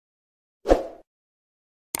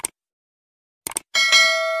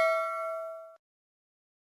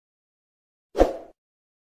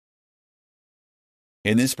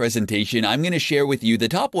In this presentation, I'm going to share with you the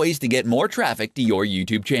top ways to get more traffic to your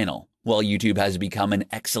YouTube channel. While YouTube has become an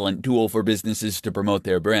excellent tool for businesses to promote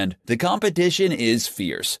their brand, the competition is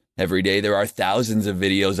fierce. Every day there are thousands of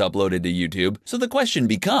videos uploaded to YouTube, so the question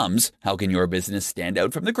becomes, how can your business stand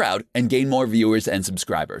out from the crowd and gain more viewers and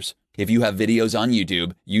subscribers? If you have videos on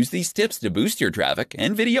YouTube, use these tips to boost your traffic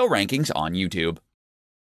and video rankings on YouTube.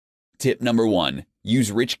 Tip number 1.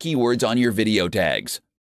 Use rich keywords on your video tags.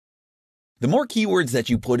 The more keywords that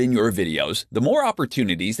you put in your videos, the more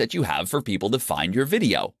opportunities that you have for people to find your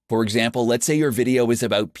video. For example, let's say your video is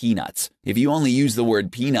about peanuts. If you only use the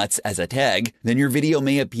word peanuts as a tag, then your video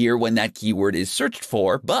may appear when that keyword is searched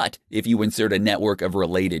for, but if you insert a network of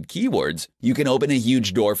related keywords, you can open a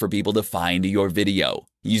huge door for people to find your video.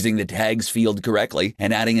 Using the tags field correctly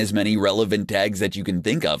and adding as many relevant tags that you can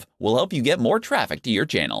think of will help you get more traffic to your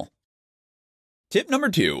channel. Tip number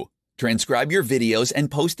 2. Transcribe your videos and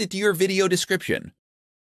post it to your video description.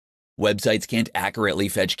 Websites can't accurately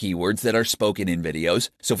fetch keywords that are spoken in videos,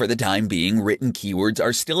 so for the time being, written keywords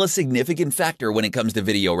are still a significant factor when it comes to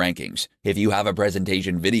video rankings. If you have a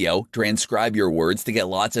presentation video, transcribe your words to get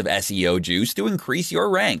lots of SEO juice to increase your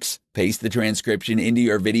ranks. Paste the transcription into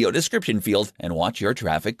your video description field and watch your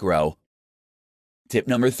traffic grow. Tip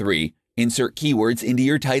number 3. Insert keywords into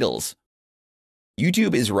your titles.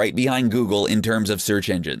 YouTube is right behind Google in terms of search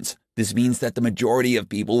engines. This means that the majority of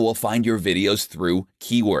people will find your videos through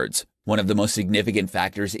keywords. One of the most significant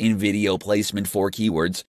factors in video placement for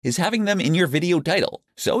keywords is having them in your video title.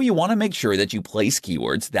 So you want to make sure that you place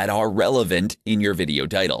keywords that are relevant in your video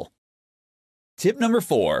title. Tip number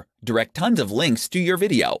 4. Direct tons of links to your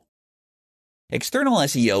video. External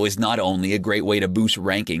SEO is not only a great way to boost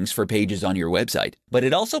rankings for pages on your website, but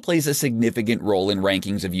it also plays a significant role in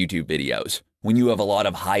rankings of YouTube videos. When you have a lot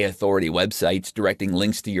of high-authority websites directing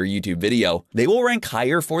links to your YouTube video, they will rank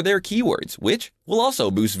higher for their keywords, which will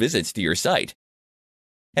also boost visits to your site.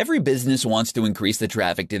 Every business wants to increase the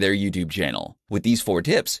traffic to their YouTube channel. With these 4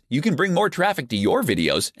 tips, you can bring more traffic to your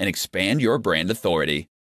videos and expand your brand authority.